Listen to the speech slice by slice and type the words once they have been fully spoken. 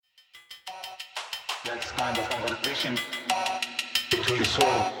That's kind of conversation between the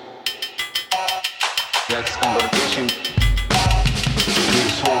soul. That's conversation between the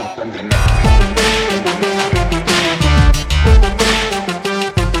soul and the mind.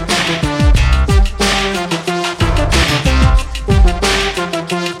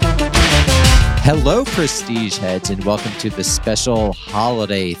 Hello, Prestige heads, and welcome to the special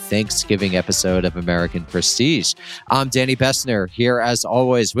holiday Thanksgiving episode of American Prestige. I'm Danny Bessner, here as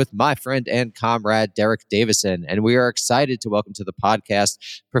always with my friend and comrade Derek Davison, and we are excited to welcome to the podcast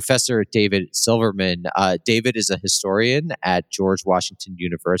Professor David Silverman. David is a historian at George Washington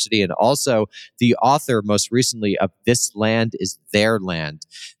University and also the author most recently of This Land is Their Land,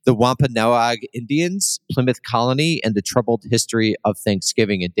 The Wampanoag Indians, Plymouth Colony, and the Troubled History of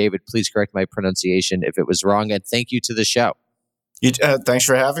Thanksgiving. And David, please correct my pronunciation if it was wrong, and thank you to the show. Thanks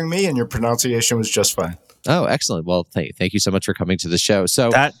for having me, and your pronunciation was just fine. Oh, excellent. Well, thank you so much for coming to the show. So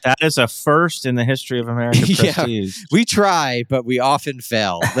that is a first in the history of American Prestige. Yeah, we try, but we often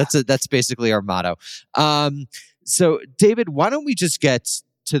fail. That's basically our motto. So, David, why don't we just get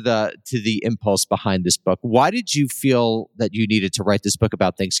to the impulse behind this book? Why did you feel that you needed to write this book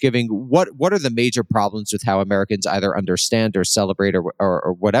about Thanksgiving? What are the major problems with how Americans either understand or celebrate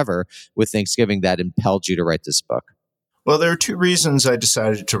or whatever with Thanksgiving that impelled you to write this book? Well, there are two reasons I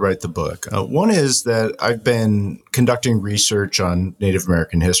decided to write the book. One is that I've been conducting research on Native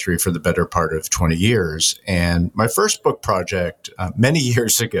American history for the better part of 20 years. And my first book project many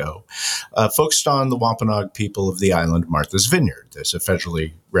years ago focused on the Wampanoag people of the island Martha's Vineyard. There's a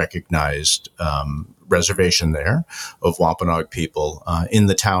federally recognized reservation there of Wampanoag people in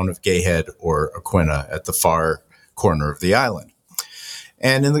the town of Gayhead or Aquinnah at the far corner of the island.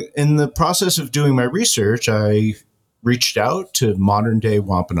 And in the process of doing my research, I reached out to modern-day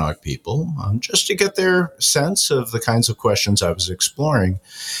Wampanoag people just to get their sense of the kinds of questions I was exploring.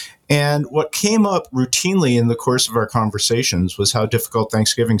 And what came up routinely in the course of our conversations was how difficult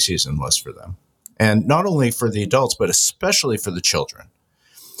Thanksgiving season was for them. And not only for the adults, but especially for the children.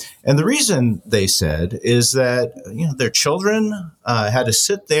 And the reason, they said, is that their children had to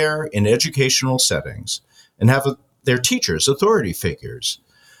sit there in educational settings and have their teachers, authority figures,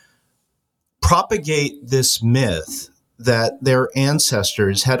 propagate this myth that their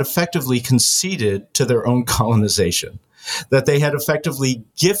ancestors had effectively conceded to their own colonization, that they had effectively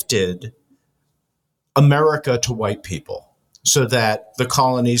gifted America to white people so that the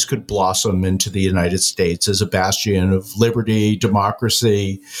colonies could blossom into the United States as a bastion of liberty,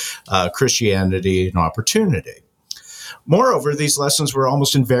 democracy, Christianity, and opportunity. Moreover, these lessons were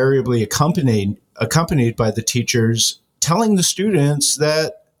almost invariably accompanied by the teachers telling the students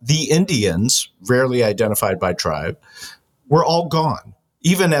that the Indians, rarely identified by tribe, were all gone,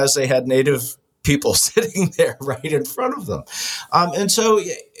 even as they had native people sitting there right in front of them. And so,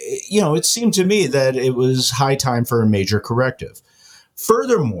 it seemed to me that it was high time for a major corrective.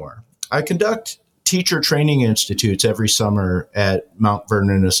 Furthermore, I conduct teacher training institutes every summer at Mount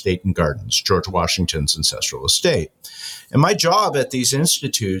Vernon Estate and Gardens, George Washington's ancestral estate. And my job at these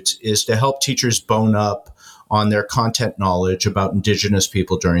institutes is to help teachers bone up on their content knowledge about Indigenous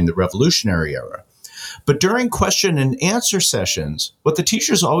people during the Revolutionary era. But during question and answer sessions, what the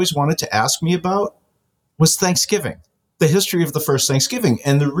teachers always wanted to ask me about was Thanksgiving, the history of the first Thanksgiving.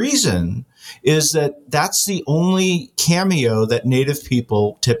 And the reason is that that's the only cameo that Native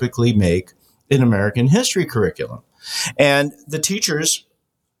people typically make in American history curriculum. And the teachers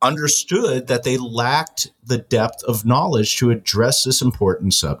understood that they lacked the depth of knowledge to address this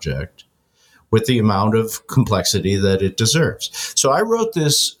important subject with the amount of complexity that it deserves. So I wrote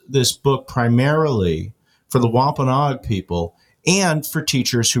this book primarily for the Wampanoag people and for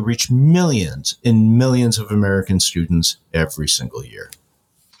teachers who reach millions and millions of American students every single year.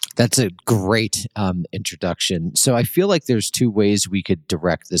 That's a great introduction. So I feel like there's two ways we could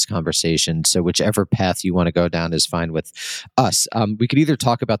direct this conversation. So whichever path you want to go down is fine with us. We could either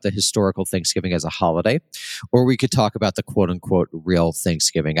talk about the historical Thanksgiving as a holiday, or we could talk about the quote-unquote real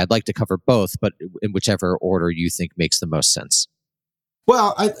Thanksgiving. I'd like to cover both, but in whichever order you think makes the most sense.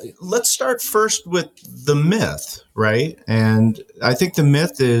 Well, let's start first with the myth, right? And I think the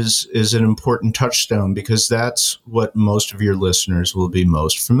myth is an important touchstone because that's what most of your listeners will be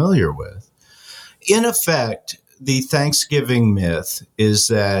most familiar with. In effect, the Thanksgiving myth is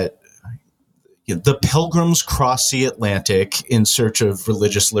that the Pilgrims crossed the Atlantic in search of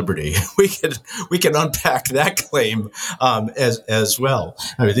religious liberty. We can unpack that claim as well.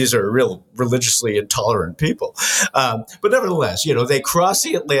 I mean, these are real religiously intolerant people, but nevertheless, they cross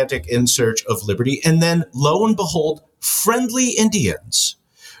the Atlantic in search of liberty, and then lo and behold, friendly Indians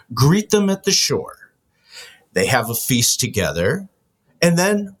greet them at the shore. They have a feast together, and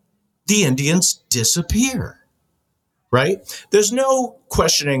then the Indians disappear, right? There's no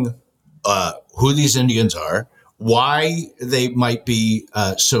questioning who these Indians are, why they might be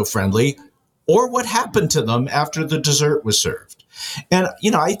so friendly, or what happened to them after the dessert was served. And,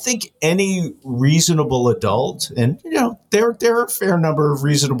 I think any reasonable adult, and, there are a fair number of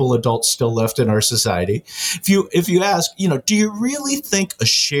reasonable adults still left in our society. If you ask, do you really think a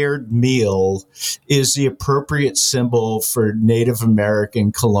shared meal is the appropriate symbol for Native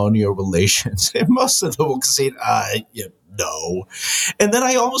American colonial relations? And most of them will say, no. And then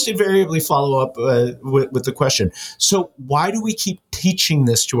I almost invariably follow up with the question, so why do we keep teaching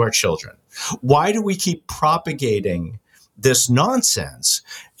this to our children? Why do we keep propagating this nonsense,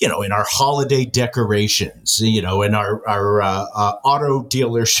 in our holiday decorations, in our auto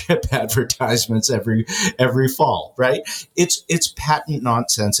dealership advertisements every fall, right? It's patent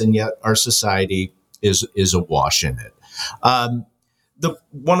nonsense, and yet our society is awash in it.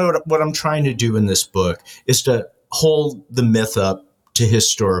 What I'm trying to do in this book is to hold the myth up to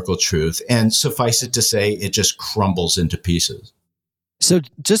historical truth, and suffice it to say, it just crumbles into pieces. So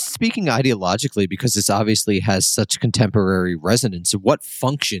just speaking ideologically, because this obviously has such contemporary resonance, what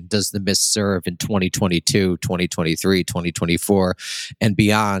function does the myth serve in 2022, 2023, 2024, and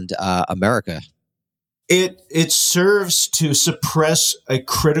beyond America? It serves to suppress a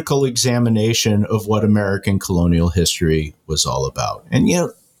critical examination of what American colonial history was all about. And,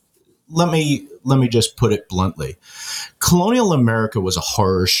 let me just put it bluntly. Colonial America was a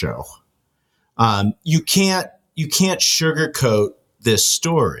horror show. You can't sugarcoat this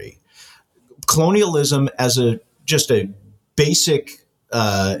story. Colonialism as a basic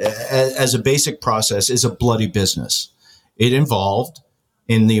process is a bloody business. It involved,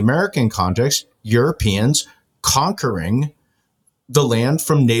 in the American context, Europeans conquering the land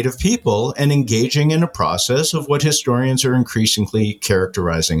from native people and engaging in a process of what historians are increasingly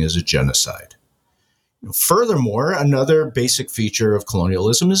characterizing as a genocide. Furthermore, another basic feature of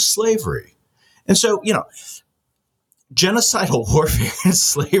colonialism is slavery. And so, genocidal warfare and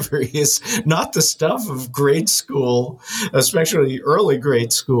slavery is not the stuff of grade school, especially early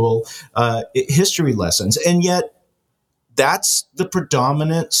grade school history lessons. And yet that's the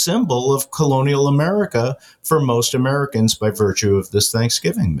predominant symbol of colonial America for most Americans by virtue of this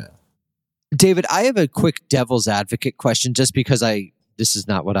Thanksgiving myth. David, I have a quick devil's advocate question, just because this is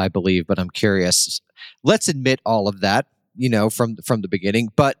not what I believe, but I'm curious. Let's admit all of that, from the beginning,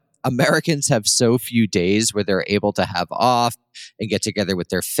 but Americans have so few days where they're able to have off and get together with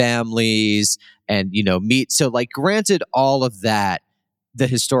their families and, meet. So, granted all of that, the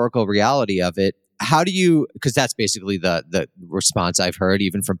historical reality of it, how do you, because that's basically the response I've heard,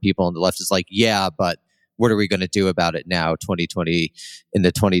 even from people on the left, is yeah, but what are we going to do about it now, 2020, in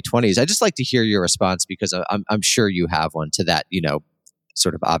the 2020s? I'd just like to hear your response, because I'm sure you have one to that,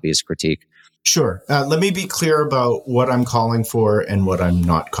 sort of obvious critique. Sure. Let me be clear about what I'm calling for and what I'm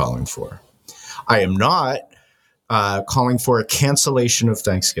not calling for. I am not calling for a cancellation of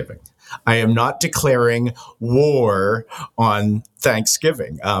Thanksgiving. I am not declaring war on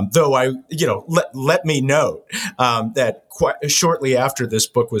Thanksgiving, though let me note that quite shortly after this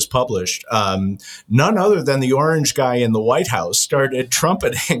book was published, none other than the orange guy in the White House started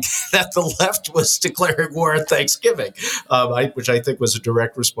trumpeting that the left was declaring war on Thanksgiving, which I think was a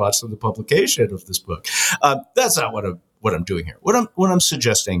direct response to the publication of this book. That's not what I'm doing here. What I'm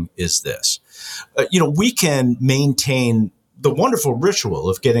suggesting is this: we can maintain the wonderful ritual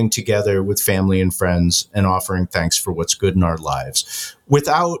of getting together with family and friends and offering thanks for what's good in our lives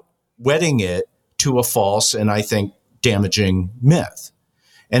without wedding it to a false and, I think, damaging myth.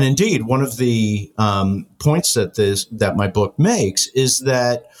 And indeed, one of the points that my book makes is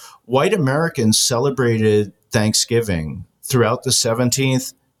that white Americans celebrated Thanksgiving throughout the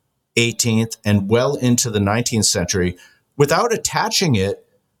 17th, 18th, and well into the 19th century without attaching it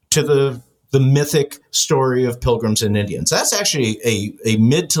to the mythic story of Pilgrims and Indians. That's actually a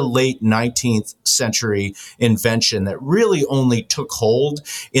mid to late 19th century invention that really only took hold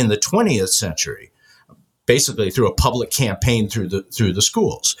in the 20th century, basically through a public campaign through the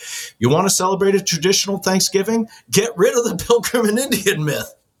schools. You want to celebrate a traditional Thanksgiving? Get rid of the Pilgrim and Indian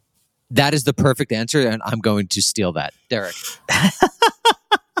myth. That is the perfect answer, and I'm going to steal that. Derek.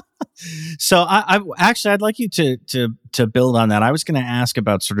 So I'd like you to build on that. I was going to ask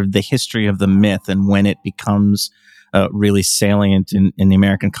about sort of the history of the myth and when it becomes really salient in the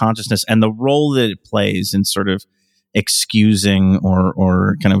American consciousness, and the role that it plays in sort of excusing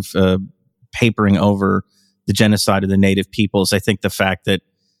or kind of papering over the genocide of the native peoples. I think the fact that,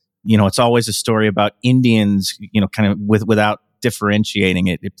 it's always a story about Indians, kind of without differentiating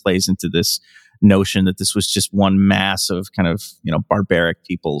it, it plays into this notion that this was just one mass of kind of, barbaric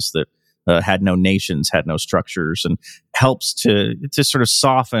peoples that had no nations, had no structures, and helps to sort of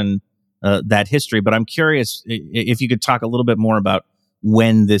soften that history. But I'm curious if you could talk a little bit more about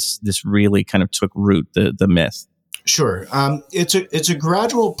when this really kind of took root, the myth. Sure. It's a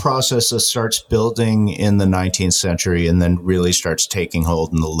gradual process that starts building in the 19th century and then really starts taking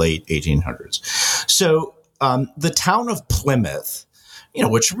hold in the late 1800s. So the town of Plymouth,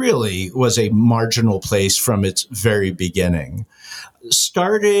 which really was a marginal place from its very beginning,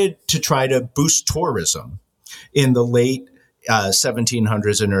 started to try to boost tourism in the late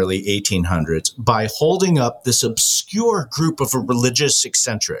 1700s and early 1800s by holding up this obscure group of religious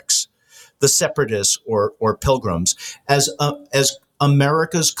eccentrics, the separatists or pilgrims, as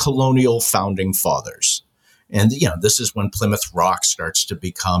America's colonial founding fathers. And this is when Plymouth Rock starts to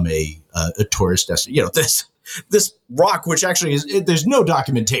become a tourist destination. This rock, which actually there's no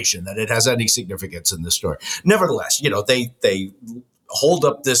documentation that it has any significance in this story. Nevertheless, they hold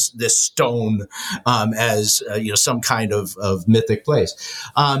up this stone as some kind of mythic place.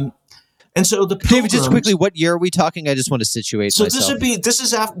 And so the David, just quickly, what year are we talking? I just want to situate myself. So this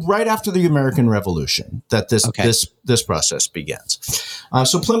is right after the American Revolution that this process begins.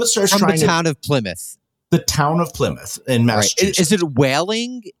 So Plymouth starts from the town of Plymouth. The town of Plymouth in Massachusetts. Right. Is it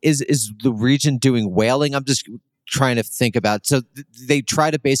whaling? Is the region doing whaling? I'm just trying to think about. So they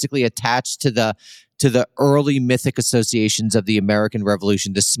try to basically attach to the early mythic associations of the American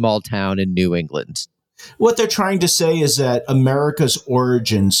Revolution, this small town in New England. What they're trying to say is that America's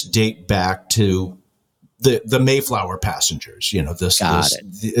origins date back to the Mayflower passengers.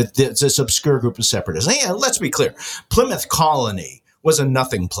 This obscure group of separatists. And let's be clear, Plymouth Colony was a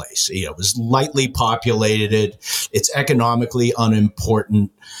nothing place. It was lightly populated. It's economically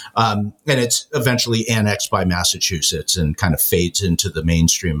unimportant. And it's eventually annexed by Massachusetts and kind of fades into the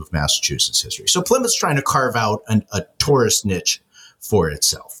mainstream of Massachusetts history. So Plymouth's trying to carve out a tourist niche for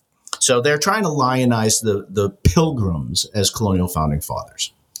itself. So they're trying to lionize the pilgrims as colonial founding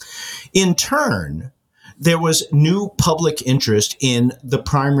fathers. In turn, there was new public interest in the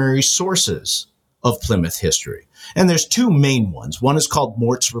primary sources of Plymouth history. And there's two main ones. One is called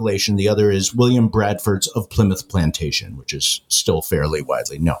Mort's Relation. The other is William Bradford's Of Plymouth Plantation, which is still fairly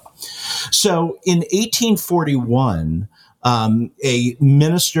widely known. So in 1841, a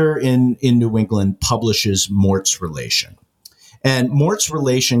minister in New England publishes Mort's Relation. And Mort's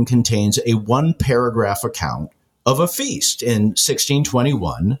Relation contains a one-paragraph account of a feast in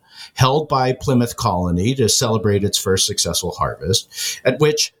 1621 held by Plymouth Colony to celebrate its first successful harvest, at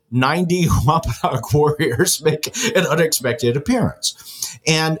which 90 Wampanoag warriors make an unexpected appearance.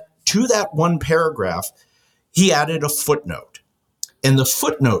 And to that one paragraph, he added a footnote. And the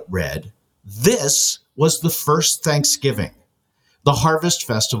footnote read, "This was the first Thanksgiving, the harvest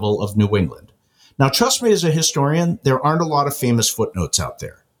festival of New England." Now, trust me, as a historian, there aren't a lot of famous footnotes out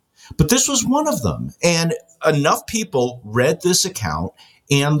there. But this was one of them. And enough people read this account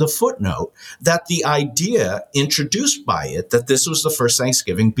and the footnote that the idea introduced by it, that this was the first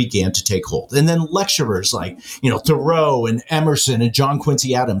Thanksgiving, began to take hold. And then lecturers like, Thoreau and Emerson and John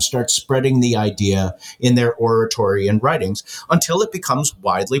Quincy Adams start spreading the idea in their oratory and writings until it becomes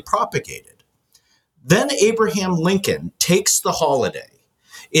widely propagated. Then Abraham Lincoln takes the holiday,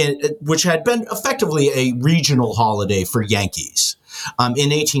 which had been effectively a regional holiday for Yankees,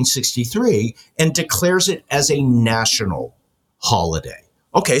 in 1863, and declares it as a national holiday.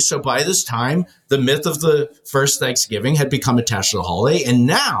 Okay, so by this time, the myth of the first Thanksgiving had become attached to the holiday, and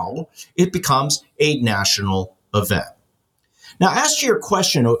now it becomes a national event. Now, as to your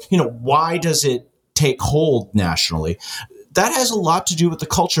question, why does it take hold nationally? That has a lot to do with the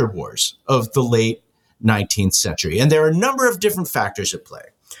culture wars of the late 19th century, and there are a number of different factors at play.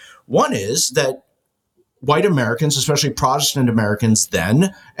 One is that white Americans, especially Protestant Americans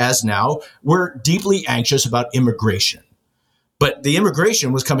then, as now, were deeply anxious about immigration. But the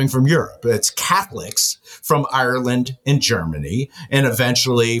immigration was coming from Europe. It's Catholics from Ireland and Germany, and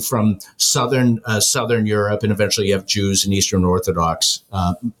eventually from Southern Europe, and eventually you have Jews and Eastern Orthodox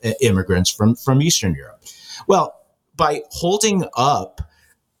immigrants from Eastern Europe. Well, by holding up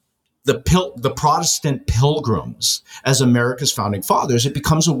the Protestant pilgrims as America's founding fathers, it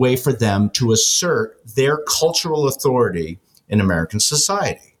becomes a way for them to assert their cultural authority in American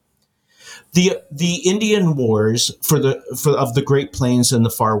society. The Indian Wars of the Great Plains and the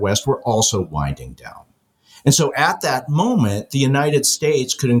Far West were also winding down. And so at that moment, the United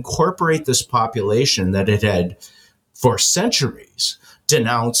States could incorporate this population that it had for centuries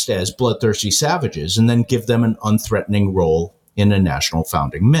denounced as bloodthirsty savages and then give them an unthreatening role in a national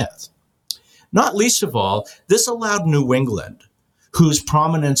founding myth. Not least of all, this allowed New England whose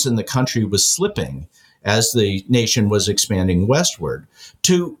prominence in the country was slipping as the nation was expanding westward,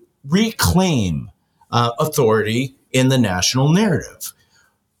 to reclaim authority in the national narrative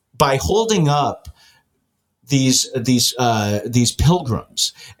by holding up these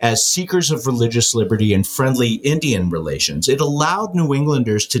pilgrims as seekers of religious liberty and friendly Indian relations. It allowed New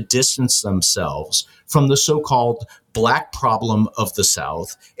Englanders to distance themselves from the so-called black problem of the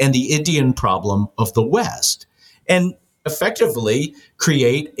South and the Indian problem of the West, and effectively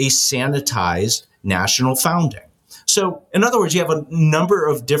create a sanitized national founding. So, in other words, you have a number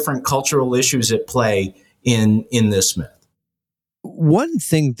of different cultural issues at play in this myth. One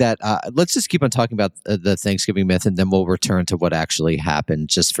thing that let's just keep on talking about the Thanksgiving myth, and then we'll return to what actually happened,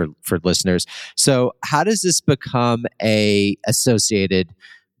 just for listeners. So, how does this become associated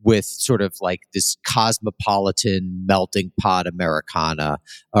with sort of like this cosmopolitan melting pot Americana,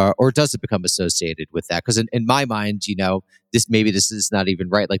 or does it become associated with that? Because in my mind, this is not even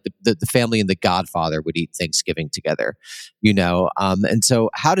right. Like the family in The Godfather would eat Thanksgiving together, and so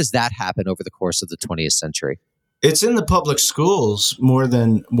how does that happen over the course of the 20th century? It's in the public schools more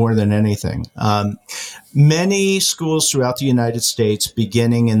than anything. Many schools throughout the United States,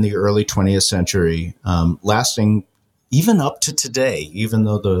 beginning in the early 20th century, lasting even up to today, even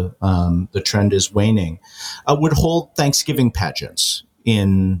though the trend is waning, would hold Thanksgiving pageants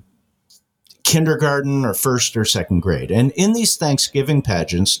in kindergarten or first or second grade. And in these Thanksgiving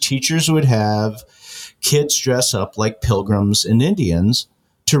pageants, teachers would have kids dress up like pilgrims and Indians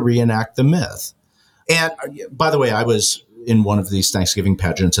to reenact the myth. And by the way, I was in one of these Thanksgiving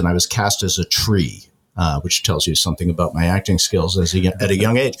pageants, and I was cast as a tree, which tells you something about my acting skills at a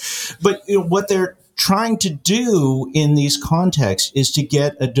young age. But what they're trying to do in these contexts is to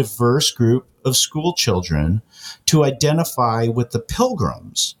get a diverse group of school children to identify with the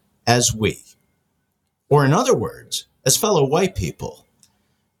pilgrims as we, or in other words, as fellow white people.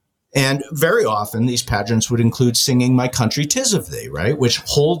 And very often these pageants would include singing My Country 'Tis of Thee, right, which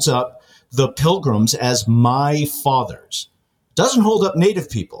holds up the pilgrims as my fathers. Doesn't hold up Native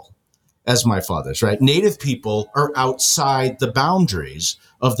people as my fathers, right? Native people are outside the boundaries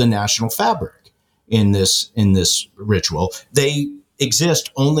of the national fabric in this ritual. They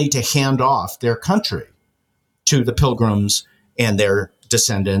exist only to hand off their country to the pilgrims and their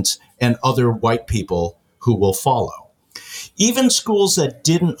descendants and other white people who will follow. Even schools that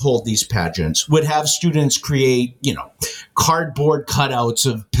didn't hold these pageants would have students create, cardboard cutouts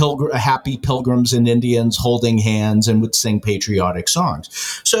of happy pilgrims and Indians holding hands, and would sing patriotic songs.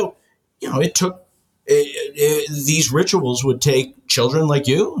 So, these rituals would take children like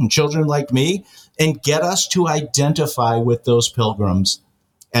you and children like me and get us to identify with those pilgrims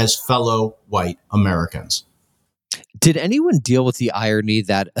as fellow white Americans. Did anyone deal with the irony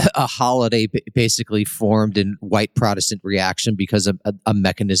that a holiday basically formed in white Protestant reaction because of a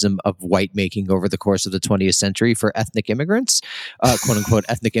mechanism of white making over the course of the 20th century for ethnic immigrants, quote unquote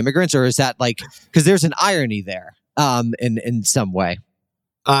ethnic immigrants? Or is that because there's an irony there in some way?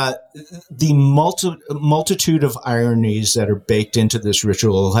 The multitude of ironies that are baked into this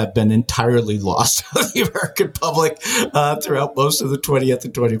ritual have been entirely lost on the American public throughout most of the 20th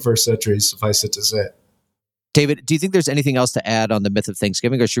and 21st centuries, suffice it to say. David, do you think there's anything else to add on the myth of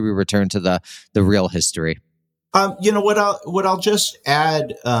Thanksgiving, or should we return to the real history? What I'll just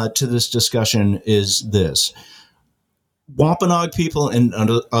add to this discussion is this. Wampanoag people and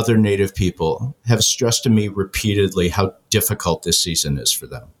other Native people have stressed to me repeatedly how difficult this season is for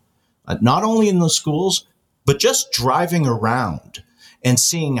them. Not only in the schools, but just driving around and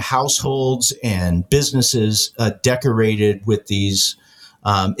seeing households and businesses decorated with these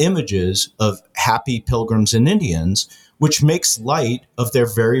images of happy pilgrims and Indians, which makes light of their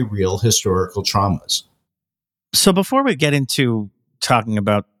very real historical traumas. So before we get into talking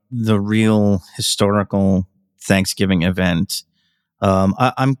about the real historical Thanksgiving event,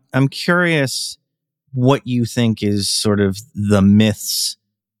 I'm curious what you think is sort of the myth's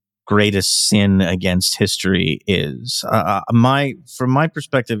greatest sin against history is. From my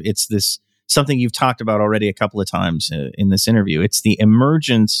perspective, it's this something you've talked about already a couple of times in this interview. It's the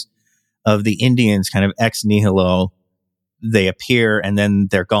emergence of the Indians kind of ex nihilo. They appear and then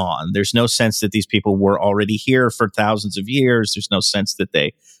they're gone. There's no sense that these people were already here for thousands of years. There's no sense that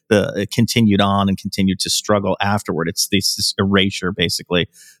they continued on and continued to struggle afterward. It's this erasure, basically,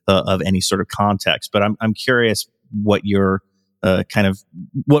 of any sort of context. But I'm curious what your kind of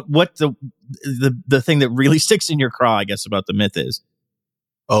what the thing that really sticks in your craw, I guess, about the myth is.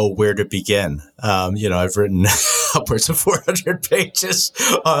 Oh, where to begin? I've written upwards of 400 pages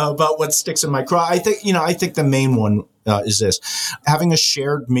about what sticks in my craw. I think the main one is this. Having a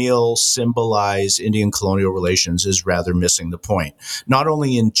shared meal symbolize Indian colonial relations is rather missing the point, not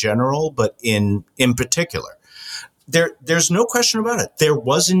only in general, but in particular. There's no question about it. There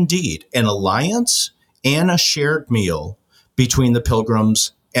was indeed an alliance and a shared meal between the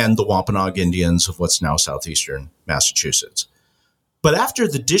Pilgrims and the Wampanoag Indians of what's now southeastern Massachusetts. But after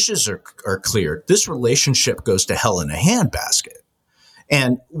the dishes are cleared, this relationship goes to hell in a handbasket.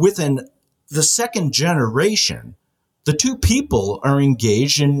 And within the second generation, the two people are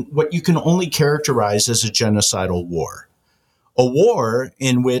engaged in what you can only characterize as a genocidal war. A war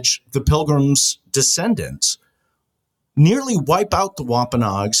in which the Pilgrims' descendants nearly wipe out the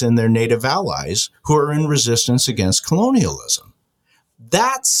Wampanoags and their native allies who are in resistance against colonialism.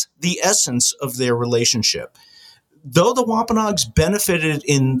 That's the essence of their relationship. Though the Wampanoags benefited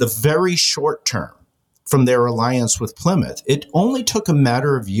in the very short term from their alliance with Plymouth, it only took a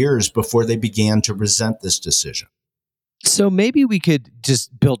matter of years before they began to resent this decision. So maybe we could,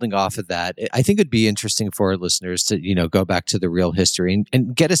 just building off of that, I think it'd be interesting for our listeners to, go back to the real history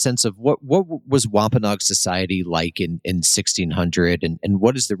and get a sense of what was Wampanoag society like in 1600 and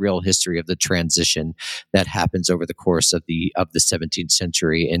what is the real history of the transition that happens over the course of the 17th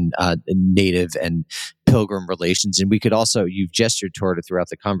century in Native and Pilgrim relations. And we could also, you've gestured toward it throughout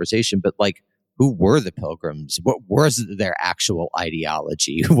the conversation, but who were the Pilgrims? What was their actual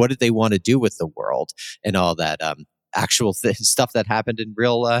ideology? What did they want to do with the world and all that actual stuff that happened in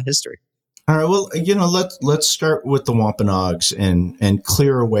real history? All right. Well, let's start with the Wampanoags and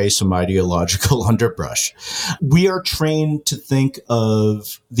clear away some ideological underbrush. We are trained to think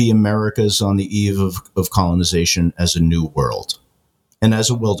of the Americas on the eve of colonization as a new world and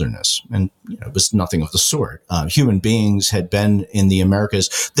as a wilderness. And it was nothing of the sort. Human beings had been in the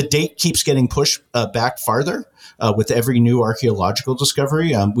Americas. The date keeps getting pushed back farther with every new archaeological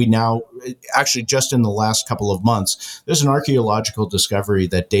discovery. We now, actually just in the last couple of months, there's an archaeological discovery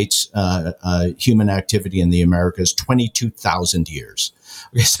that dates human activity in the Americas 22,000 years.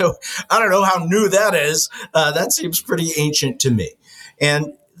 Okay, so I don't know how new that is. That seems pretty ancient to me.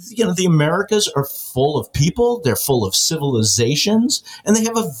 And the Americas are full of people, they're full of civilizations, and they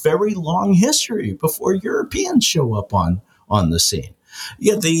have a very long history before Europeans show up on the scene.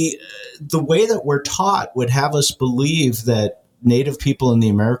 Yeah, the way that we're taught would have us believe that Native people in the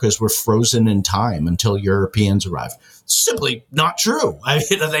Americas were frozen in time until Europeans arrived. Simply not true.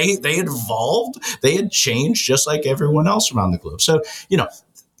 They had evolved, they had changed just like everyone else around the globe. So,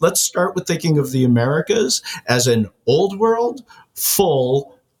 let's start with thinking of the Americas as an old world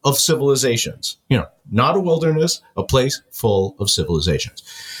full of civilizations, not a wilderness, a place full of civilizations.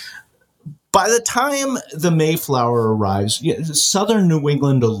 By the time the Mayflower arrives, southern New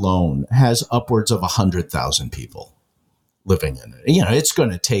England alone has upwards of 100,000 people living in it. It's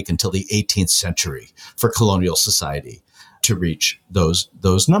going to take until the 18th century for colonial society to reach those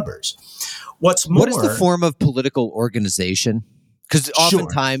numbers. What is the form of political organization? Because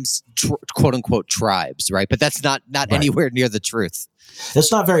oftentimes, quote unquote, tribes, right? But that's not right. Anywhere near the truth.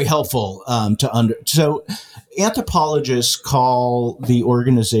 It's not very helpful So anthropologists call the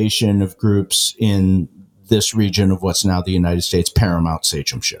organization of groups in this region of what's now the United States paramount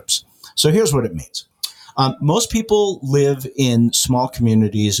sachems. So here's what it means. Most people live in small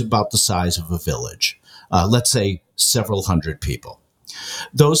communities about the size of a village. Let's say several hundred people.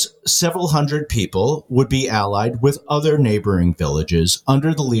 Those several hundred people would be allied with other neighboring villages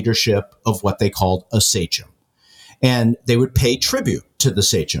under the leadership of what they called a sachem. And they would pay tribute to the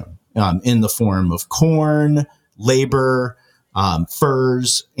sachem in the form of corn, labor,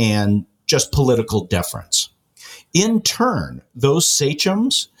 furs, and just political deference. In turn, those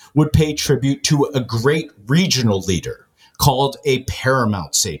sachems would pay tribute to a great regional leader called a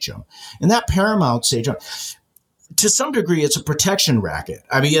paramount sachem. And that paramount sachem, to some degree, it's a protection racket.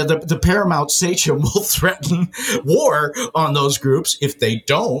 The paramount sachem will threaten war on those groups if they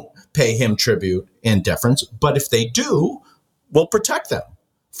don't pay him tribute and deference. But if they do, we'll protect them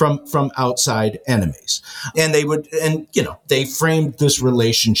from outside enemies. And they framed this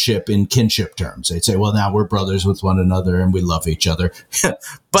relationship in kinship terms. They'd say, well, now we're brothers with one another and we love each other.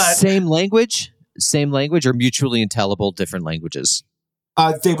 But same language or mutually intelligible different languages?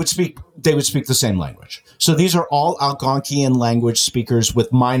 They would speak the same language. So these are all Algonquian language speakers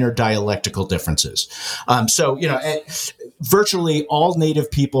with minor dialectical differences. Virtually all Native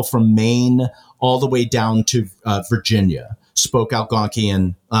people from Maine all the way down to Virginia spoke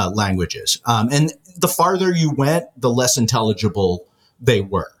Algonquian languages. And the farther you went, the less intelligible they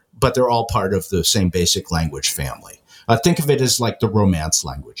were. But they're all part of the same basic language family. Think of it as like the Romance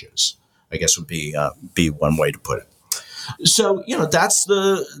languages, I guess would be one way to put it. So, that's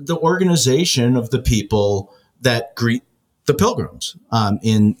the organization of the people that greet the Pilgrims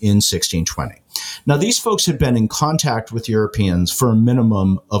in 1620. Now, these folks had been in contact with Europeans for a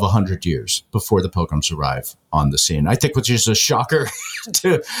minimum of 100 years before the Pilgrims arrive on the scene. I think, which is a shocker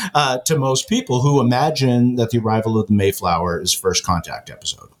to most people who imagine that the arrival of the Mayflower is first contact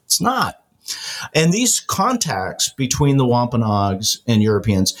episode. It's not. And these contacts between the Wampanoags and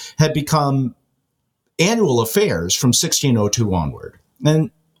Europeans had become annual affairs from 1602 onward.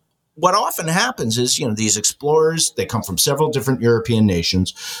 And what often happens is, these explorers, they come from several different European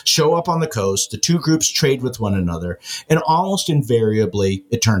nations, show up on the coast, the two groups trade with one another, and almost invariably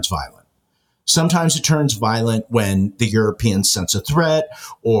it turns violent. Sometimes it turns violent when the Europeans sense a threat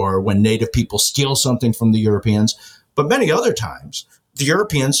or when native people steal something from the Europeans. But many other times, the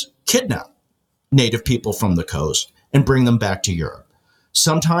Europeans kidnap native people from the coast and bring them back to Europe.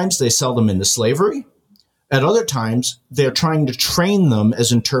 Sometimes they sell them into slavery. At other times, they're trying to train them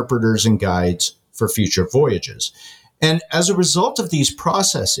as interpreters and guides for future voyages. And as a result of these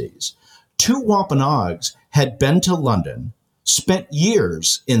processes, two Wampanoags had been to London, spent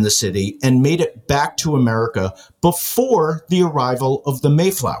years in the city, and made it back to America before the arrival of the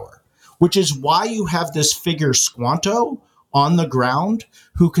Mayflower, which is why you have this figure Squanto on the ground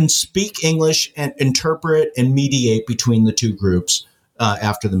who can speak English and interpret and mediate between the two groups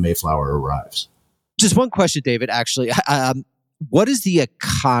after the Mayflower arrives. Just one question, David, actually. What is the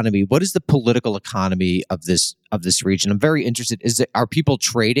economy? What is the political economy of this region? I'm very interested. Are people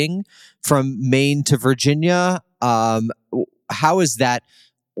trading from Maine to Virginia? How is that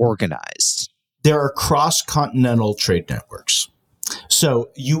organized? There are cross-continental trade networks. So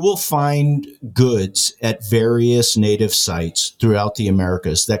you will find goods at various native sites throughout the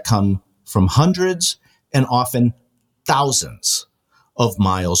Americas that come from hundreds and often thousands of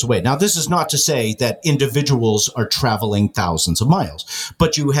miles away. Now, this is not to say that individuals are traveling thousands of miles,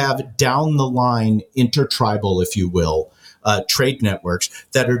 but you have down the line intertribal, if you will, trade networks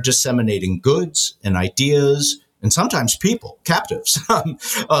that are disseminating goods and ideas and sometimes people, captives,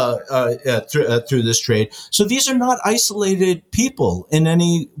 through this trade. So these are not isolated people in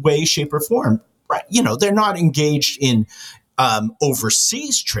any way, shape, or form. Right? They're not engaged in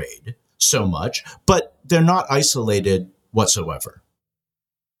overseas trade so much, but they're not isolated whatsoever.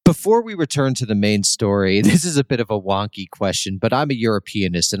 Before we return to the main story, this is a bit of a wonky question, but I'm a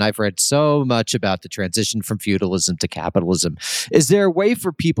Europeanist and I've read so much about the transition from feudalism to capitalism. Is there a way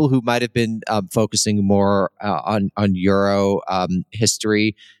for people who might have been focusing more on Euro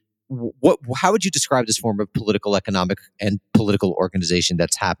history? How would you describe this form of political, economic, and political organization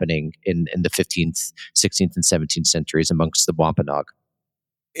that's happening in the 15th, 16th, and 17th centuries amongst the Wampanoag?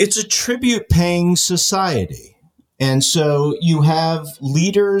 It's a tribute-paying society. And so you have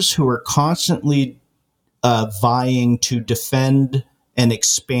leaders who are constantly vying to defend and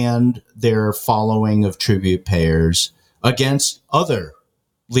expand their following of tribute payers against other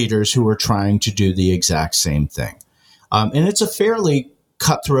leaders who are trying to do the exact same thing. And it's a fairly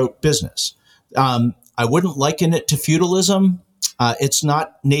cutthroat business. I wouldn't liken it to feudalism. It's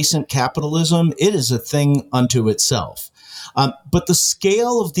not nascent capitalism. It is a thing unto itself. But the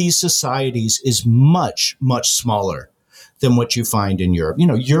scale of these societies is much, much smaller than what you find in Europe.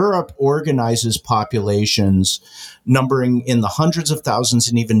 Europe organizes populations numbering in the hundreds of thousands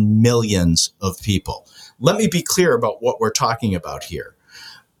and even millions of people. Let me be clear about what we're talking about here.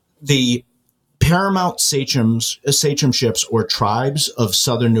 The paramount sachemships or tribes of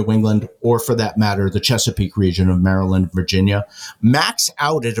southern New England, or for that matter, the Chesapeake region of Maryland, Virginia, max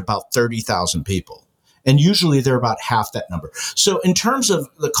out at about 30,000 people. And usually they're about half that number. So in terms of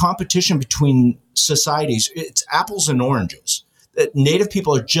the competition between societies, it's apples and oranges. Native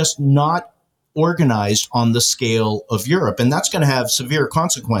people are just not organized on the scale of Europe. And that's going to have severe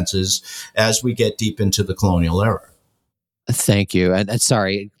consequences as we get deep into the colonial era. Thank you. And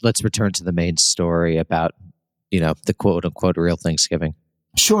sorry, let's return to the main story about, the quote unquote real Thanksgiving.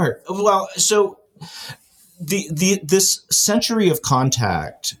 Sure. Well, so this century of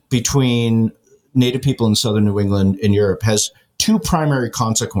contact between Native people in southern New England and Europe has two primary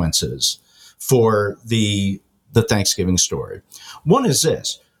consequences for the Thanksgiving story. One is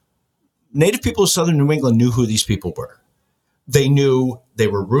this. Native people of southern New England knew who these people were. They knew they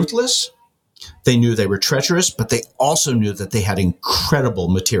were ruthless. They knew they were treacherous, but they also knew that they had incredible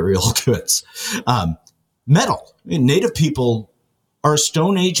material goods. Metal. Native people are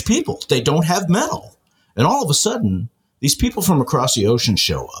Stone Age people. They don't have metal. And all of a sudden, these people from across the ocean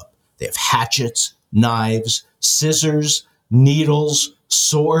show up. They have hatchets, knives, scissors, needles,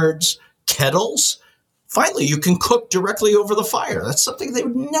 swords, kettles. Finally, you can cook directly over the fire. That's something they've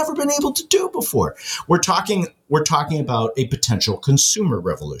never been able to do before. We're talking about a potential consumer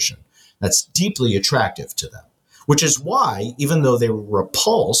revolution that's deeply attractive to them. which is why, even though they were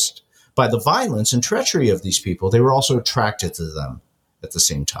repulsed by the violence and treachery of these people, they were also attracted to them at the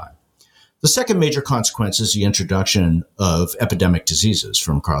same time. The second major consequence is the introduction of epidemic diseases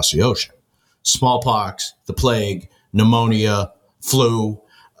from across the ocean. Smallpox, the plague, pneumonia, flu.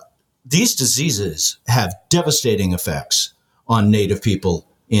 These diseases have devastating effects on Native people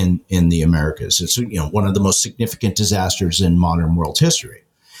in the Americas. It's one of the most significant disasters in modern world history.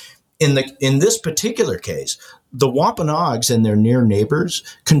 In this particular case, the Wampanoags and their near neighbors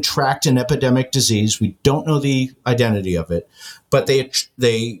contract an epidemic disease. We don't know the identity of it, but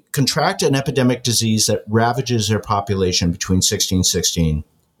they contract an epidemic disease that ravages their population between 1616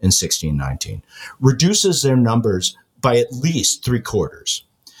 and 1619, reduces their numbers by at least 3/4.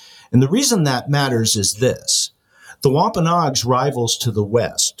 And the reason that matters is this. The Wampanoags' rivals to the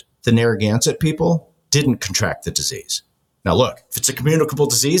west, the Narragansett people, didn't contract the disease. Now, look, if it's a communicable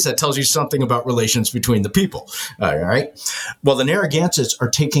disease, that tells you something about relations between the people. All right. Well, the Narragansetts are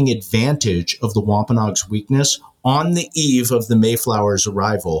taking advantage of the Wampanoags' weakness on the eve of the Mayflower's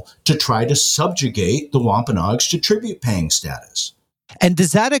arrival to try to subjugate the Wampanoags to tribute-paying status. And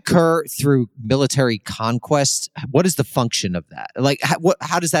does that occur through military conquest? What is the function of that? Like,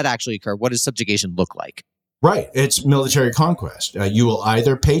 how does that actually occur? What does subjugation look like? Right. It's military conquest. You will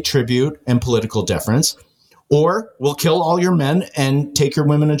either pay tribute and political deference, or we'll kill all your men and take your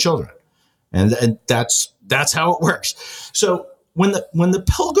women and children. And that's how it works. So when the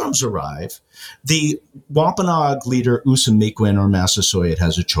Pilgrims arrive, the Wampanoag leader Usamequin or Massasoit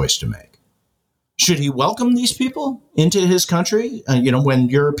has a choice to make. Should he welcome these people into his country? When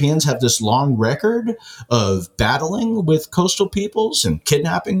Europeans have this long record of battling with coastal peoples and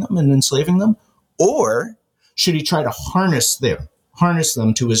kidnapping them and enslaving them, or should he try to harness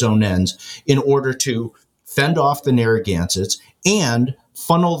them to his own ends in order to fend off the Narragansetts and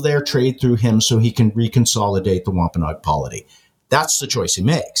funnel their trade through him so he can reconsolidate the Wampanoag polity? That's the choice he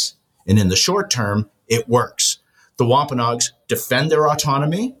makes. And in the short term, it works. The Wampanoags defend their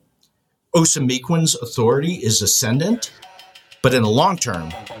autonomy. Usamequin's authority is ascendant. But in the long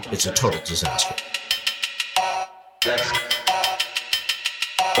term, it's a total disaster.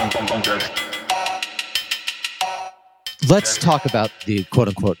 Let's talk about the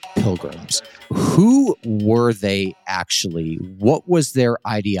quote-unquote Pilgrims. Who were they actually? What was their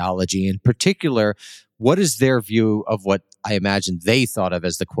ideology? In particular, what is their view of what I imagine they thought of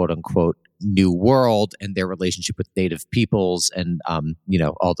as the quote-unquote New World and their relationship with Native peoples and,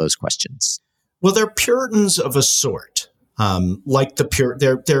 all those questions? Well, they're Puritans of a sort.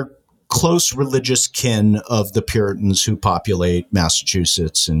 They're close religious kin of the Puritans who populate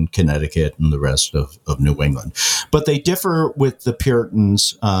Massachusetts and Connecticut and the rest of New England. But they differ with the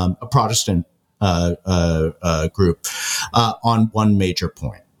Puritans, a Protestant group, on one major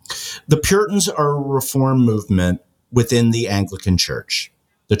point. The Puritans are a reform movement within the Anglican Church,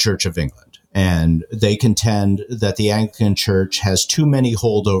 the Church of England. And they contend that the Anglican Church has too many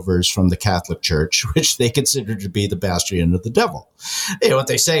holdovers from the Catholic Church, which they consider to be the bastion of the devil. What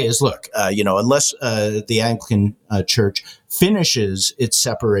they say is, look, unless the Anglican Church finishes its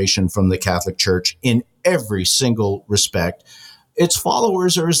separation from the Catholic Church in every single respect, its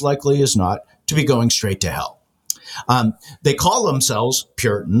followers are as likely as not to be going straight to hell. They call themselves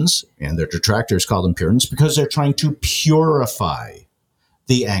Puritans, and their detractors call them Puritans, because they're trying to purify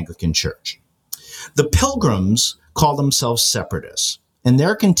the Anglican Church. The Pilgrims call themselves separatists, and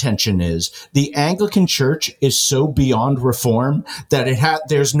their contention is the Anglican Church is so beyond reform that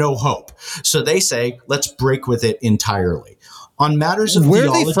there's no hope. So they say, let's break with it entirely. On matters of Where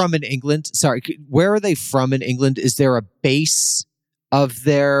theology, are they from in England? Sorry, where are they from in England? Is there a base of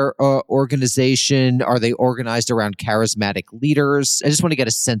their organization? Are they organized around charismatic leaders? I just want to get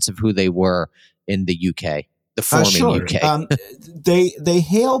a sense of who they were in the UK, the forming UK. They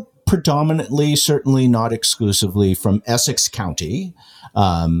hail predominantly, certainly not exclusively, from Essex County,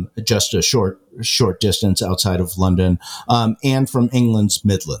 just a short distance outside of London, and from England's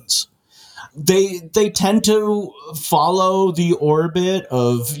Midlands. They tend to follow the orbit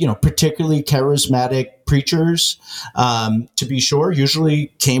of, particularly charismatic preachers, to be sure,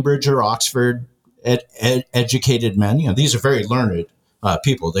 usually Cambridge or Oxford educated men. These are very learned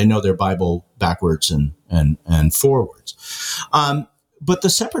people. They know their Bible backwards and forwards. But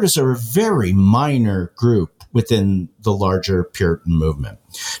the separatists are a very minor group within the larger Puritan movement.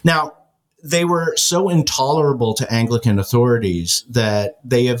 Now, they were so intolerable to Anglican authorities that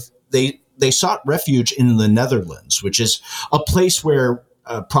they sought refuge in the Netherlands, which is a place where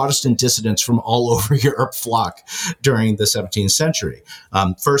Protestant dissidents from all over Europe flock during the 17th century.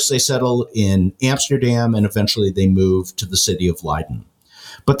 First, they settled in Amsterdam, and eventually they moved to the city of Leiden.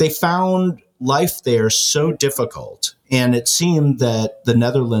 But they found life there so difficult, and it seemed that the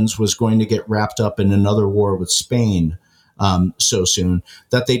Netherlands was going to get wrapped up in another war with Spain so soon,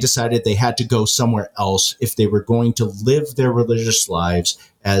 that they decided they had to go somewhere else if they were going to live their religious lives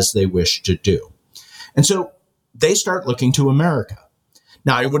as they wished to do. And so they start looking to America.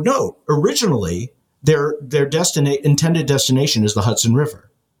 Now, I would note, originally, their intended destination is the Hudson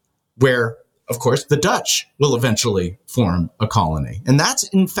River, where, of course, the Dutch will eventually form a colony. And that's,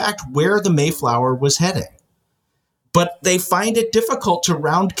 in fact, where the Mayflower was heading. But they find it difficult to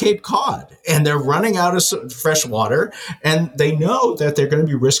round Cape Cod, and they're running out of fresh water, and they know that they're going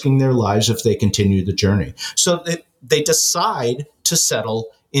to be risking their lives if they continue the journey. So they decide to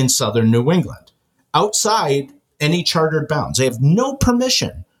settle in southern New England, outside any chartered bounds. They have no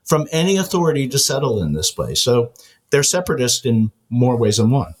permission from any authority to settle in this place. So they're separatist in more ways than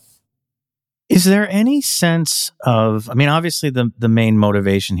one. Is there any sense of, I mean, obviously the main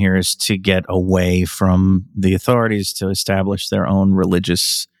motivation here is to get away from the authorities to establish their own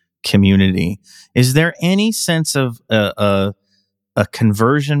religious community. Is there any sense of a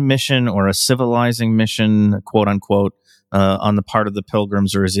conversion mission or a civilizing mission, quote unquote, on the part of the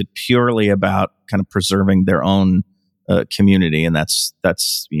Pilgrims, or is it purely about kind of preserving their own community, and that's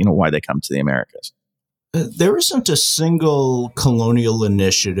why they come to the Americas? There isn't a single colonial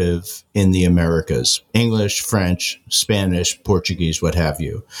initiative in the Americas, English, French, Spanish, Portuguese, what have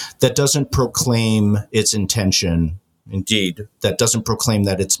you, that doesn't proclaim its intention. Indeed, that doesn't proclaim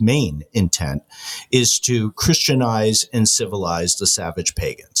that its main intent is to Christianize and civilize the savage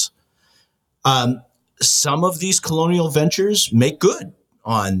pagans. Some of these colonial ventures make good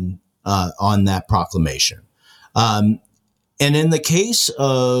on that proclamation. And in the case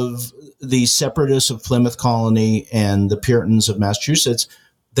of the separatists of Plymouth Colony and the Puritans of Massachusetts,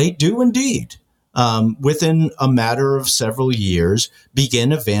 they do indeed, within a matter of several years,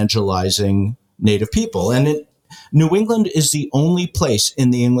 begin evangelizing Native people. And New England is the only place in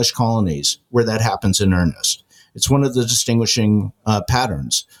the English colonies where that happens in earnest. It's one of the distinguishing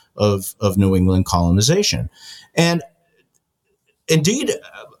patterns of New England colonization. And indeed,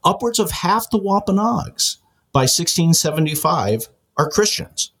 upwards of half the Wampanoags by 1675 are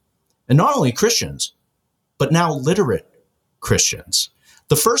Christians. And not only Christians, but now literate Christians.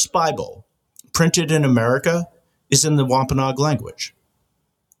 The first Bible printed in America is in the Wampanoag language.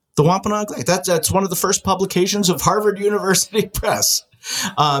 The Wampanoag language. That's one of the first publications of Harvard University Press.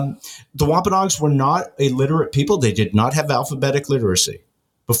 The Wampanoags were not a literate people. They did not have alphabetic literacy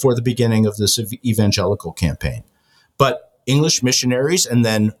before the beginning of this evangelical campaign. But English missionaries, and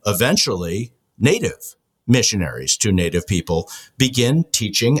then eventually native missionaries to Native people, begin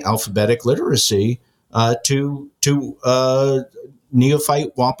teaching alphabetic literacy to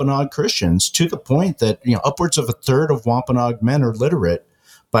neophyte Wampanoag Christians, to the point that upwards of a third of Wampanoag men are literate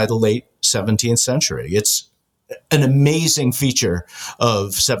by the late 17th century. It's an amazing feature of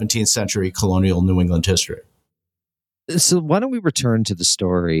 17th century colonial New England history. So why don't we return to the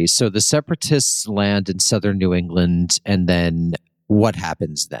story? So the separatists land in southern New England, and then what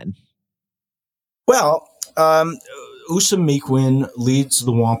happens then? Well, Usamequin leads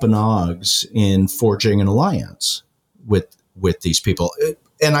the Wampanoags in forging an alliance with these people.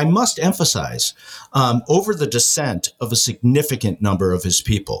 And I must emphasize, over the descent of a significant number of his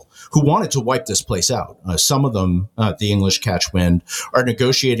people who wanted to wipe this place out. Some of them, the English catch wind, are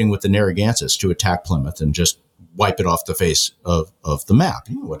negotiating with the Narragansetts to attack Plymouth and just wipe it off the face of the map.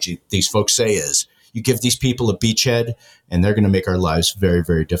 What these folks say is, you give these people a beachhead and they're going to make our lives very,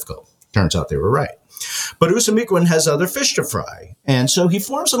 very difficult. Turns out they were right. But Usamequin has other fish to fry. And so he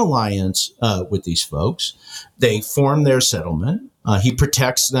forms an alliance with these folks. They form their settlement. He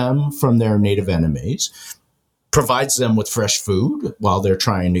protects them from their native enemies, provides them with fresh food while they're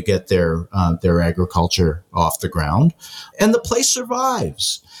trying to get their agriculture off the ground. And the place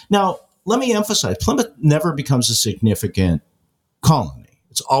survives. Now, let me emphasize, Plymouth never becomes a significant colony.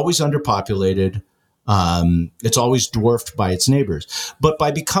 It's always underpopulated. It's always dwarfed by its neighbors. But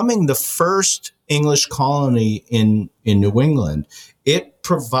by becoming the first English colony in New England, it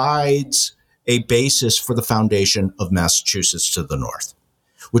provides a basis for the foundation of Massachusetts to the north,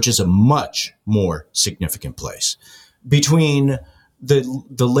 which is a much more significant place. Between the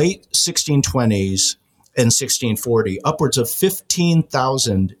late 1620s and 1640, upwards of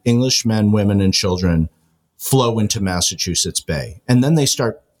 15,000 English men, women, and children flow into Massachusetts Bay. And then they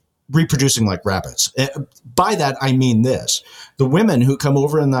start reproducing like rabbits. By that, I mean this. The women who come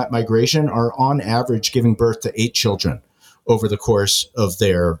over in that migration are on average giving birth to 8 children over the course of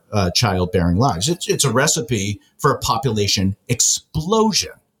their childbearing lives. It's a recipe for a population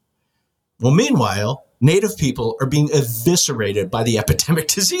explosion. Well, meanwhile, Native people are being eviscerated by the epidemic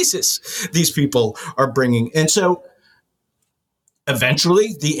diseases these people are bringing. And so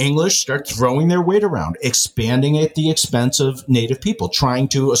eventually the English start throwing their weight around, expanding at the expense of Native people, trying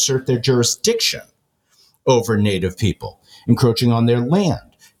to assert their jurisdiction over Native people, encroaching on their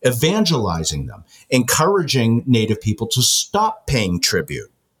land, evangelizing them, encouraging Native people to stop paying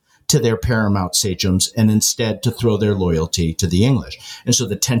tribute to their paramount sachems and instead to throw their loyalty to the English. And so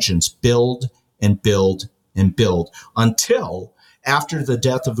the tensions build and build and build until after the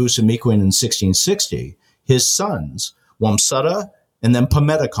death of Usamikwen in 1660, his sons, Wamsutta and then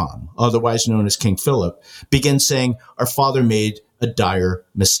Pametacom, otherwise known as King Philip, begin saying, our father made a dire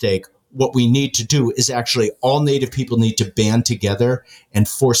mistake. What we need to do is actually all Native people need to band together and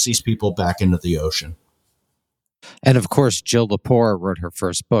force these people back into the ocean. And of course, Jill Lepore wrote her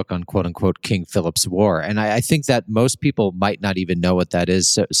first book on "quote unquote" King Philip's War, and I think that most people might not even know what that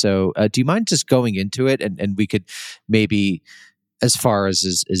is. So, do you mind just going into it, and we could maybe, as far as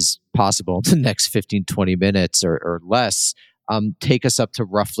is possible, the next 15, 20 minutes or less, take us up to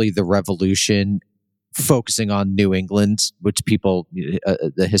roughly the Revolution, focusing on New England, which people,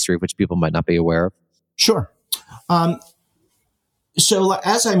 the history of which people might not be aware of. Sure. So,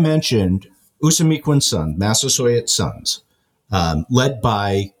 as I mentioned, Usamikwen's son, Massasoit's sons, led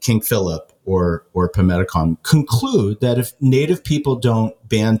by King Philip or Pametacom, conclude that if Native people don't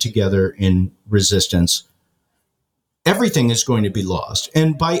band together in resistance, everything is going to be lost.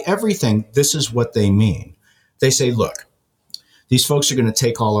 And by everything, this is what they mean. They say, look, these folks are going to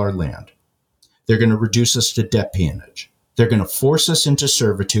take all our land. They're going to reduce us to debt peonage. They're going to force us into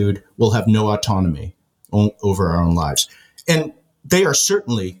servitude. We'll have no autonomy over our own lives. And they are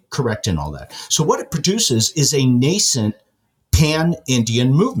certainly correct in all that. So what it produces is a nascent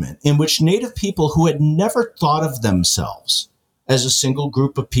pan-Indian movement in which Native people who had never thought of themselves as a single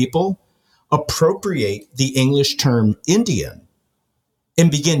group of people appropriate the English term Indian and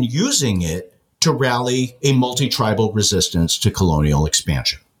begin using it to rally a multi-tribal resistance to colonial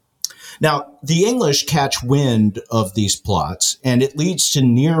expansion. Now, the English catch wind of these plots, and it leads to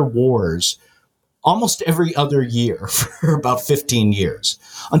near wars almost every other year for about 15 years,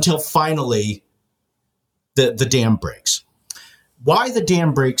 until finally the dam breaks. Why the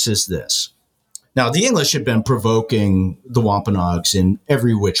dam breaks is this. Now, the English had been provoking the Wampanoags in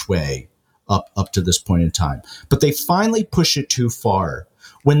every which way up to this point in time, but they finally push it too far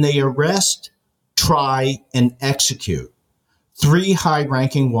when they arrest, try, and execute 3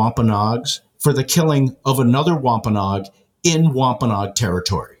 high-ranking Wampanoags for the killing of another Wampanoag in Wampanoag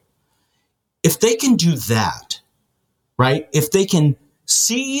territory. If they can do that, right, if they can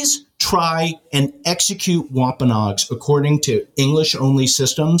seize, try, and execute Wampanoags according to English-only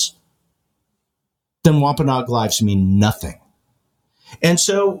systems, then Wampanoag lives mean nothing. And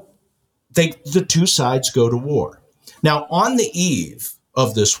so the two sides go to war. Now, on the eve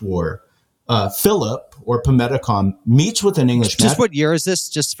of this war, Philip or Pametacom meets with an English. Just what year is this?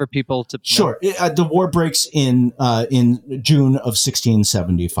 Just for people to know? Sure. The war breaks in June of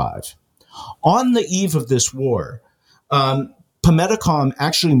 1675. On the eve of this war, Pametacom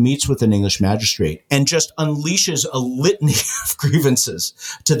actually meets with an English magistrate and just unleashes a litany of grievances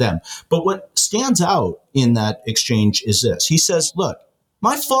to them. But what stands out in that exchange is this. He says, look,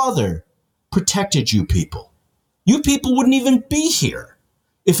 my father protected you people. You people wouldn't even be here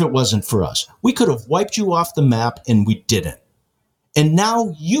if it wasn't for us. We could have wiped you off the map, and we didn't. And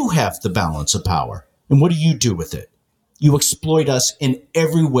now you have the balance of power. And what do you do with it? You exploit us in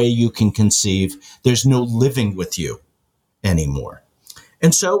every way you can conceive. There's no living with you anymore.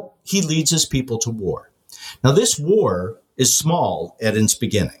 And so he leads his people to war. Now, this war is small at its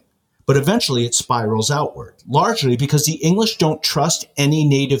beginning, but eventually it spirals outward, largely because the English don't trust any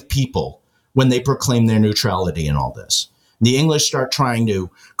native people when they proclaim their neutrality in all this. The English start trying to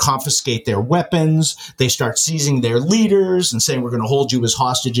confiscate their weapons. They start seizing their leaders and saying, we're going to hold you as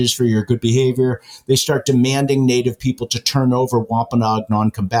hostages for your good behavior. They start demanding native people to turn over Wampanoag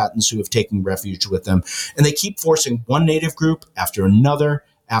non-combatants who have taken refuge with them. And they keep forcing one native group after another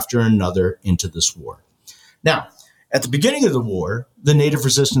into this war. Now, at the beginning of the war, the native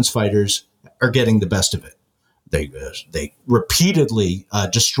resistance fighters are getting the best of it. They repeatedly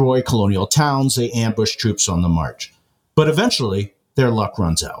destroy colonial towns. They ambush troops on the march. But eventually, their luck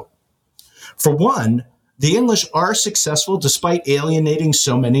runs out. For one, the English are successful, despite alienating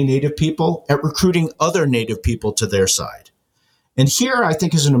so many native people, at recruiting other native people to their side. And here, I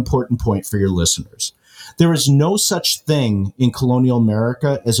think, is an important point for your listeners. There is no such thing in colonial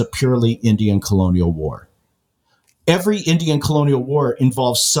America as a purely Indian colonial war. Every Indian colonial war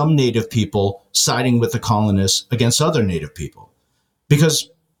involves some native people siding with the colonists against other native people. Because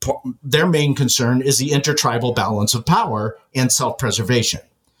their main concern is the intertribal balance of power and self-preservation.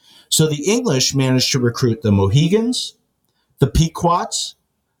 So the English managed to recruit the Mohegans, the Pequots,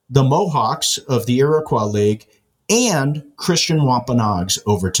 the Mohawks of the Iroquois League, and Christian Wampanoags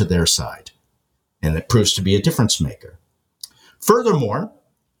over to their side. And it proves to be a difference maker. Furthermore,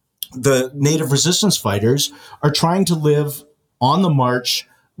 the native resistance fighters are trying to live on the march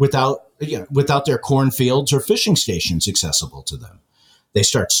without their cornfields or fishing stations accessible to them. They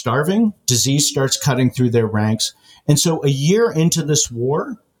start starving, disease starts cutting through their ranks. And so a year into this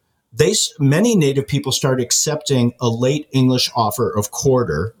war, many native people start accepting a late English offer of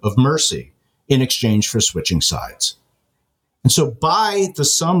quarter, of mercy, in exchange for switching sides. And so by the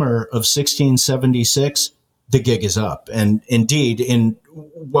summer of 1676, the gig is up. And indeed, in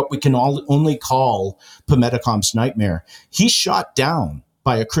what we can only call Pemedicom's nightmare, he's shot down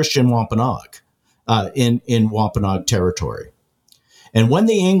by a Christian Wampanoag in Wampanoag territory. And when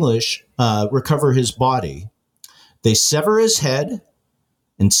the English recover his body, they sever his head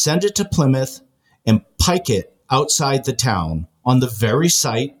and send it to Plymouth and pike it outside the town on the very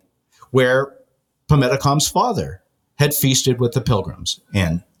site where Pemedicom's father had feasted with the Pilgrims.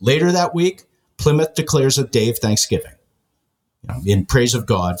 And later that week, Plymouth declares a day of Thanksgiving, in praise of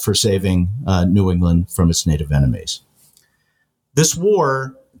God for saving New England from its native enemies. This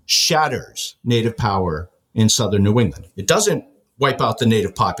war shatters native power in southern New England. It doesn't wipe out the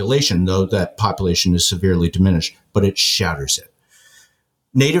native population, though that population is severely diminished, but it shatters it.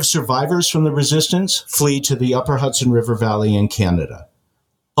 Native survivors from the resistance flee to the upper Hudson River Valley in Canada.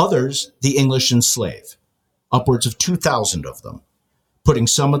 Others, the English enslave, upwards of 2,000 of them, putting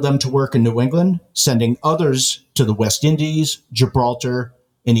some of them to work in New England, sending others to the West Indies, Gibraltar,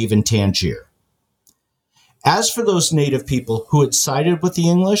 and even Tangier. As for those native people who had sided with the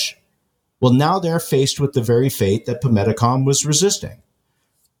English, well, now they're faced with the very fate that Pemedicom was resisting.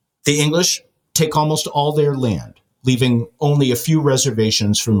 The English take almost all their land, leaving only a few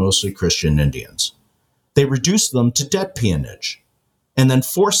reservations for mostly Christian Indians. They reduce them to debt peonage, and then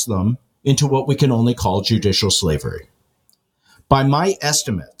force them into what we can only call judicial slavery. By my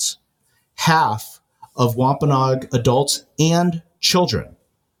estimates, half of Wampanoag adults and children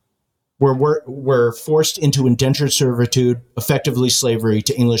were forced into indentured servitude, effectively slavery,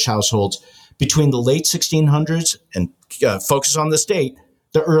 to English households between the late 1600s and, focus on this date,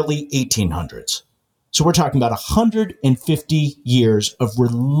 the early 1800s. So we're talking about 150 years of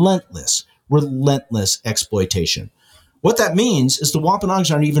relentless exploitation. What that means is the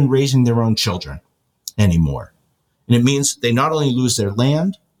Wampanoags aren't even raising their own children anymore. And it means they not only lose their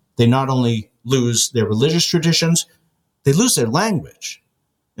land, they not only lose their religious traditions, they lose their language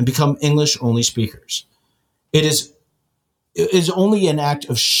and become English-only speakers. It is only an act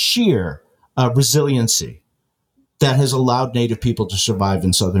of sheer resiliency that has allowed Native people to survive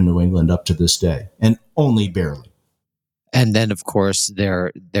in southern New England up to this day, and only barely. And then, of course,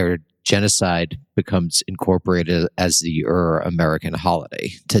 their genocide becomes incorporated as the American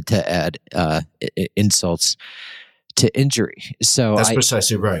holiday to add insults to injury. So that's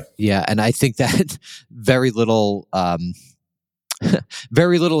precisely right. Yeah, and I think that very little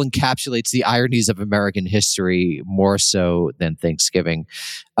encapsulates the ironies of American history more so than Thanksgiving.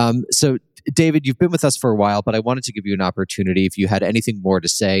 So, David, you've been with us for a while, but I wanted to give you an opportunity if you had anything more to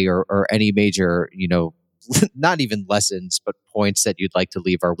say or any major, not even lessons, but points that you'd like to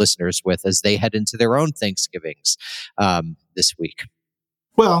leave our listeners with as they head into their own Thanksgivings this week.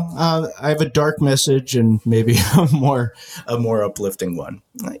 Well, I have a dark message and maybe a more uplifting one.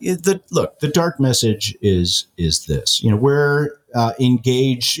 The dark message is this. We're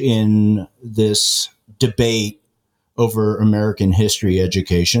engaged in this debate over American history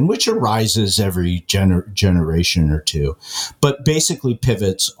education, which arises every generation or two, but basically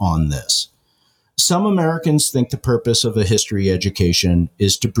pivots on this. Some Americans think the purpose of a history education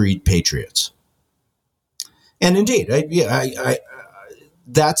is to breed patriots. And indeed,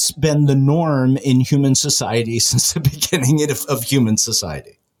 that's been the norm in human society since the beginning of human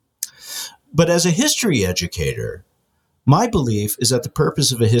society. But as a history educator, my belief is that the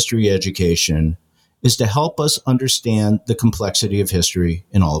purpose of a history education is to help us understand the complexity of history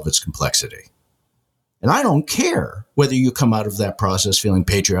in all of its complexity. And I don't care whether you come out of that process feeling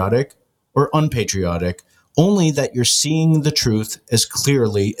patriotic or unpatriotic, only that you're seeing the truth as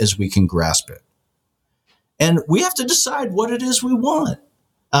clearly as we can grasp it. And we have to decide what it is we want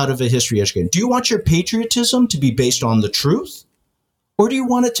out of a history education. Do you want your patriotism to be based on the truth? Or do you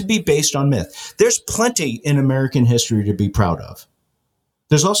want it to be based on myth? There's plenty in American history to be proud of.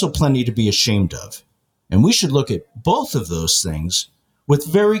 There's also plenty to be ashamed of. And we should look at both of those things with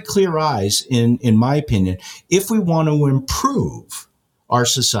very clear eyes, in my opinion, if we want to improve our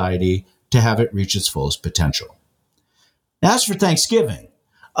society to have it reach its fullest potential. As for Thanksgiving,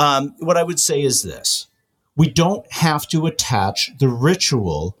 what I would say is this. We don't have to attach the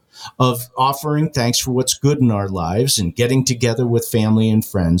ritual of offering thanks for what's good in our lives and getting together with family and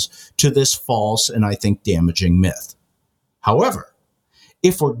friends to this false and I think damaging myth. However,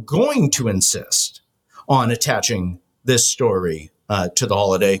 if we're going to insist on attaching this story to the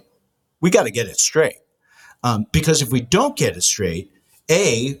holiday, we got to get it straight. Because if we don't get it straight,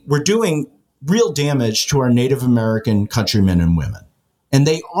 we're doing real damage to our Native American countrymen and women. And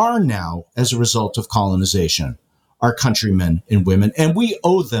they are now, as a result of colonization, our countrymen and women. And we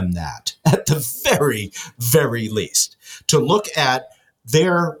owe them that at the very, very least, to look at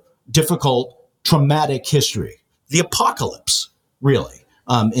their difficult, traumatic history, the apocalypse, really,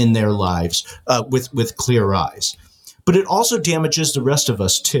 in their lives with clear eyes. But it also damages the rest of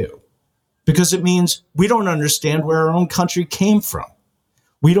us, too, because it means we don't understand where our own country came from.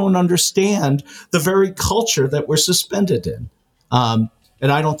 We don't understand the very culture that we're suspended in.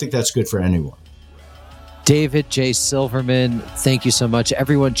 And I don't think that's good for anyone. David J. Silverman, thank you so much.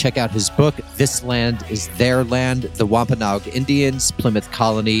 Everyone check out his book, This Land is Their Land, The Wampanoag Indians, Plymouth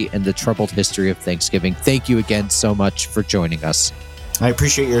Colony, and the Troubled History of Thanksgiving. Thank you again so much for joining us. I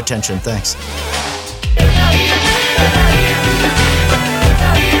appreciate your attention. Thanks.